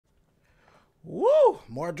Woo!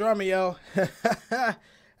 More Drumeo. All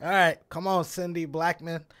right, come on, Cindy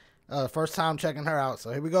Blackman. First time checking her out,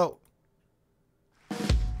 so here we go.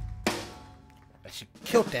 She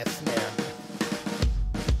killed that snare.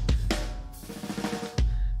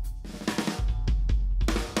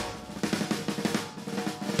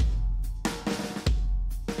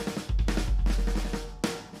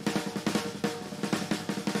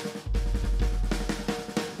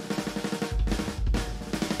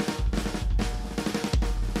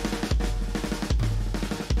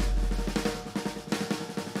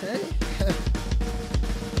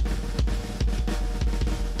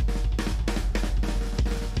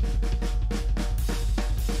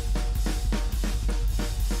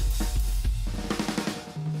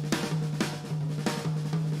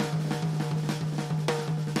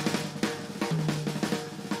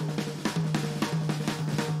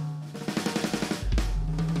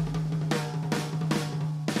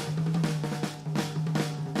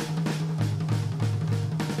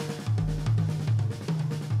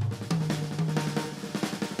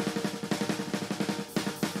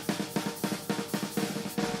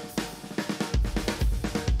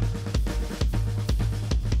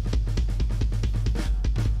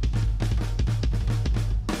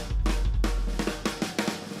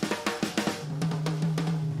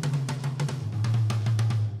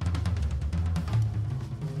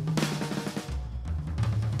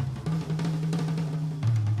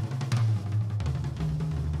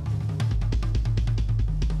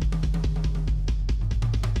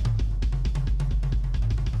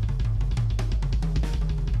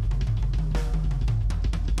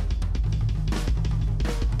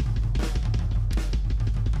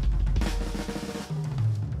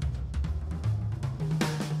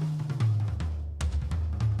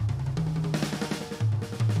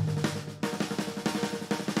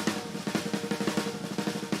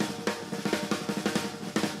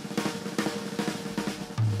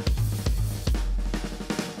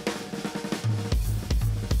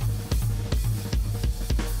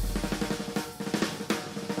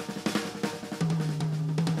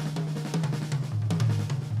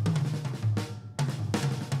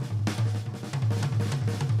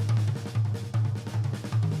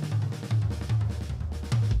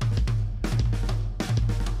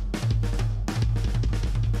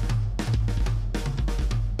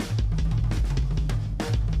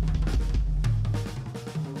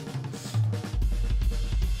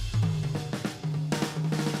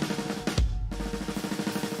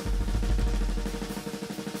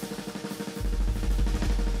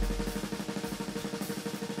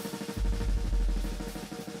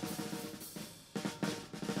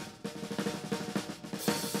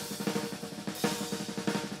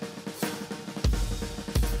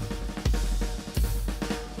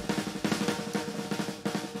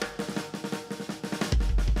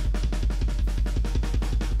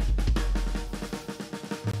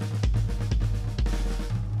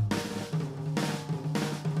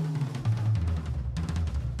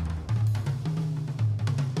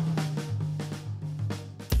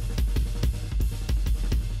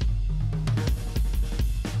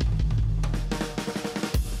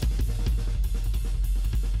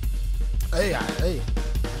 Hey.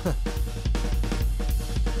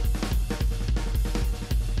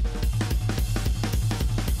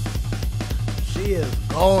 She is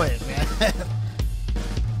going, man.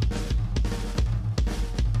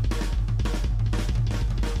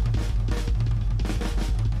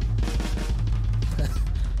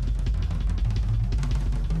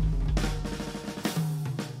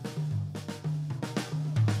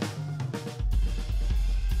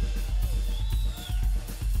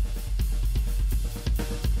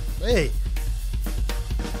 Hey.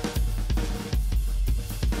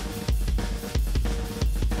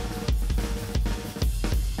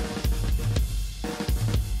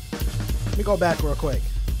 Let me go back real quick.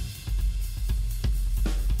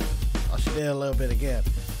 Oh, she did a little bit again.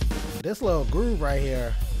 This little groove right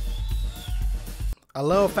here, a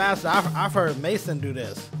little faster. I've heard Mason do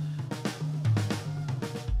this.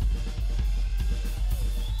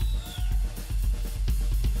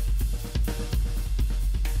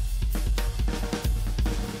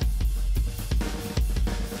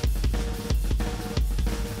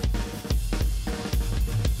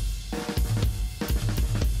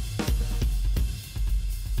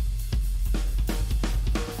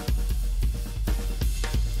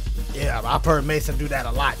 Yeah, I've heard Mason do that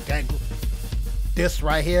a lot. This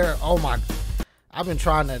right here, oh my, I've been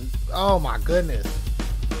trying to, oh my goodness.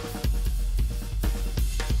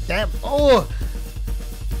 Damn, oh.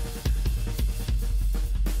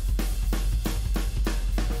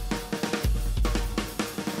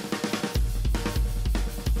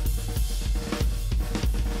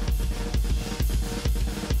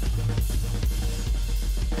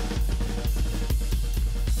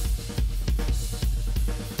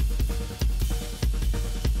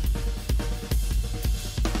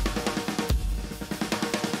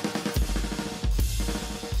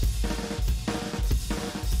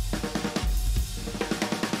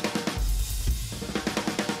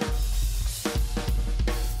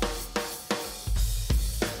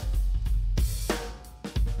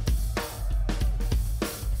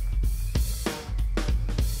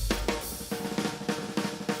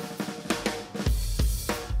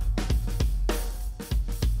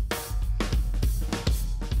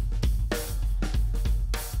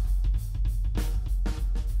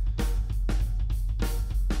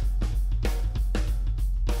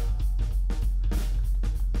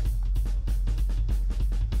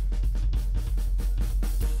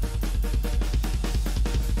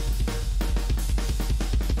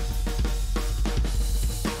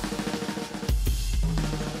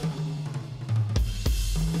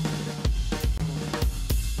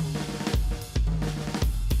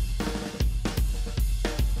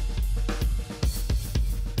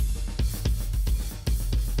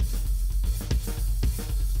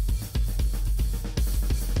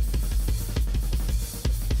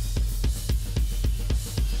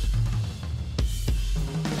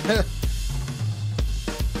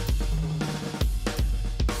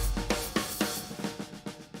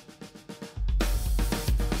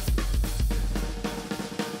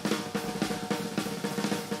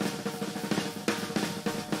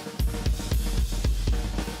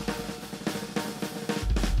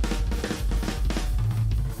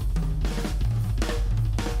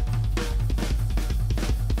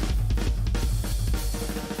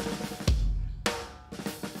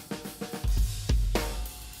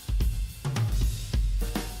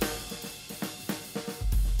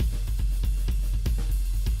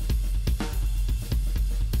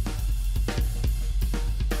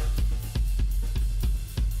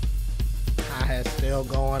 still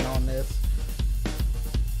going on this.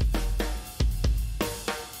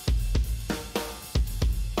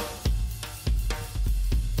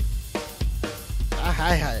 That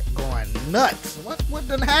hi-hat going nuts. What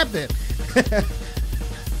done happened?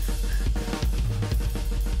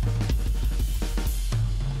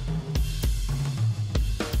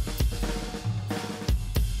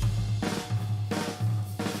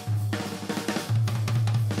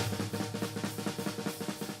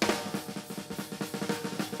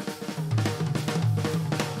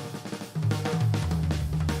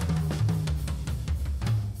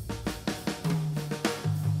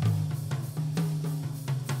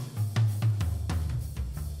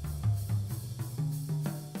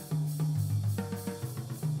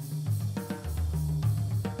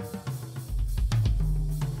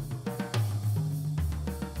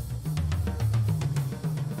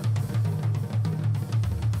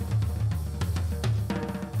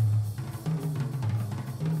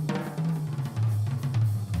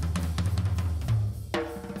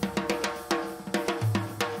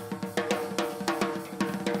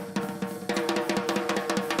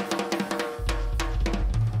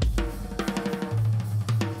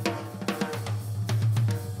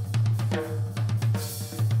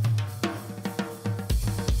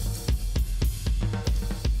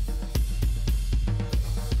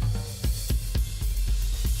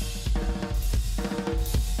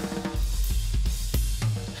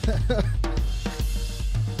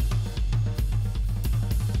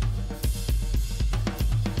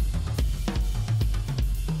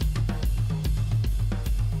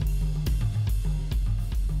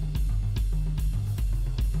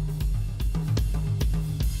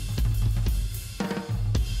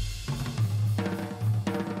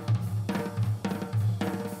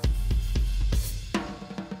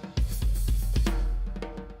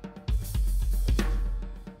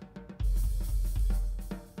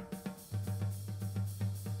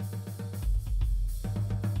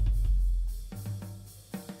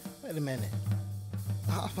 Wait a minute.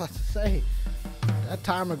 I was about to say, that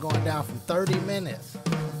timer going down from 30 minutes.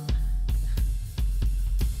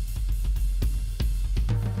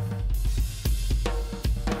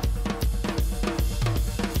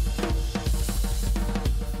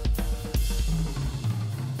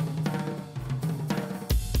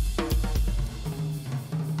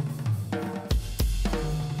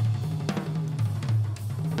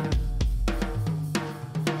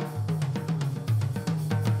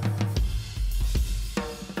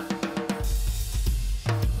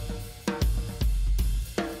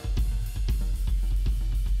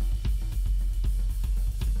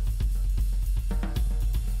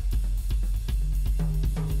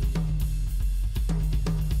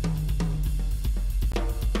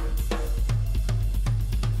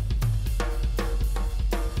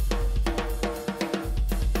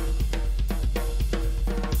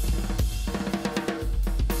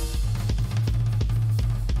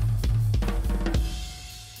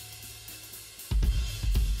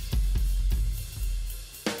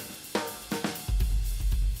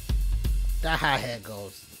 That hi-hat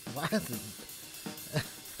goes. Why is it?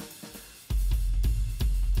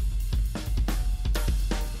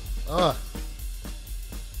 Ugh.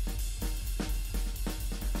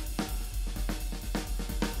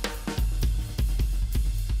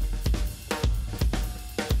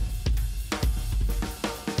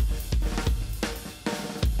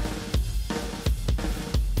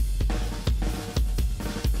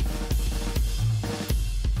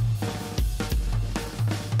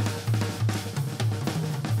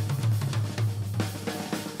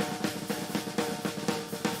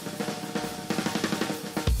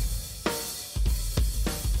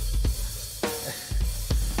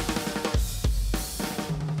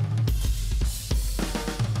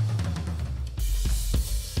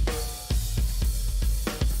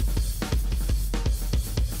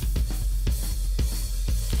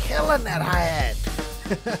 Killing that hi-hat.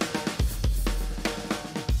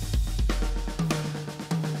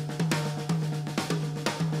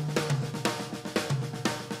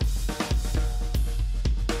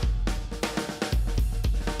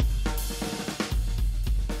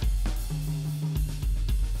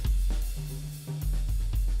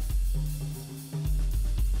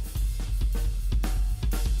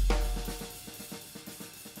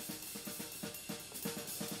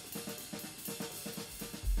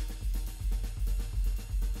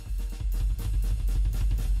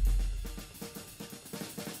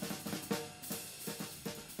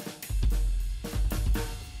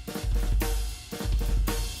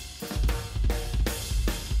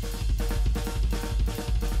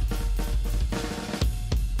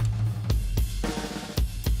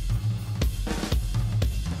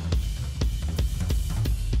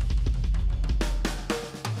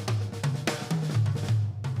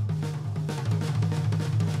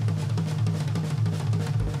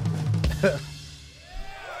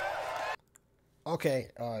 Okay.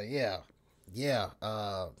 Yeah.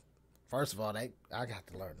 First of all, I got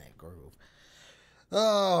to learn that groove.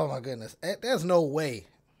 Oh my goodness. There's no way.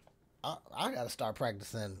 I got to start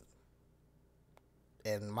practicing.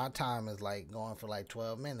 And my time is like going for like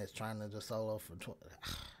 12 minutes trying to just solo for 12.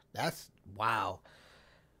 That's wow.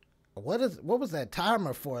 What was that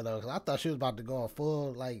timer for though? 'Cause I thought she was about to go a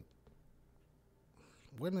full like.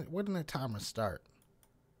 When did the timer start?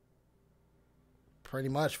 Pretty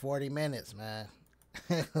much 40 minutes, man.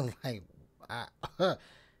 Like I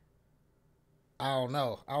don't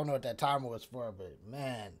know. I don't know what that timer was for, but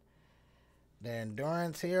man, the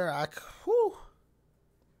endurance here, whew,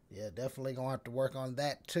 yeah, definitely gonna have to work on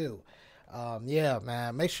that too. Yeah,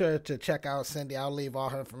 man. Make sure to check out Cindy. I'll leave all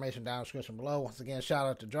her information down in the description below. Once again, shout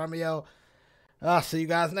out to Drumeo. I'll see you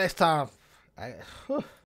guys next time.